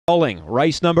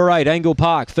Race number 8,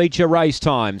 Angle-Park, feature race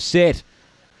time. Set,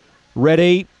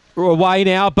 ready, away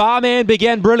now. Barman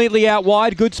began brilliantly out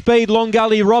wide. Good speed, Long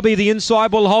Gully Robbie. The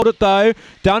inside will hold it though.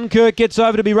 Dunkirk gets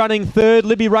over to be running third.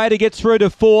 Libby Raider gets through to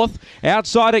fourth.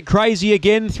 Outside it, Crazy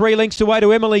again. 3 lengths away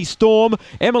to Emily Storm.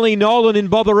 Emily Nolan in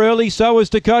bother early. So is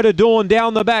Dakota Dawn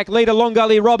down the back. Leader Long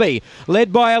Gully Robbie.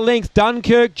 Led by a length.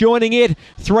 Dunkirk joining it.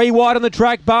 3 wide on the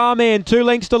track. Barman. 2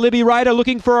 lengths to Libby Raider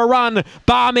looking for a run.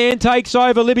 Barman takes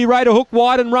over. Libby Raider hooked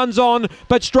wide and runs on.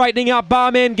 But straightening up.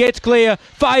 Barman gets clear.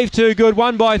 Fave too good.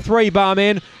 1 by 3.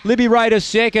 Barman. Libby Raider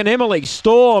second. Emily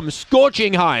Storm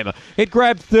scorching home. It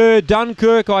grabbed third.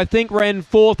 Dunkirk, I think, ran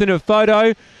fourth in a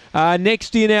photo.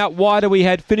 Next in out wider, we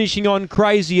had finishing on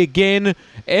Crazy again.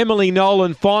 Emily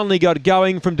Nolan finally got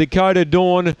going from Dakota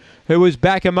Dawn, who was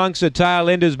back amongst the tail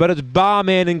enders, but it's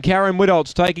Barman and Karen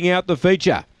Whittoltz taking out the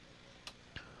feature.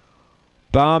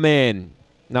 Barman,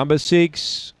 number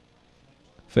 6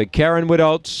 for Karen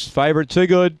Whittoltz. Favourite too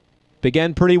good.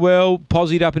 Began pretty well,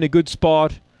 posied up in a good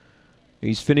spot.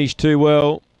 He's finished too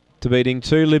well to beating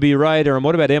 2 Libby Raider. And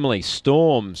what about Emily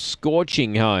Storm?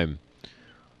 Scorching home.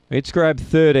 It's grabbed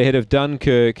third ahead of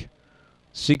Dunkirk.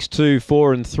 6, 2,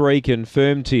 4 and 3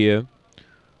 confirmed here.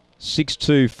 6,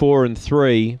 2, 4 and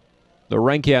 3. The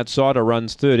rank outsider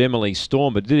runs third, Emily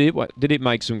Storm. But did it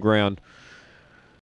make some ground?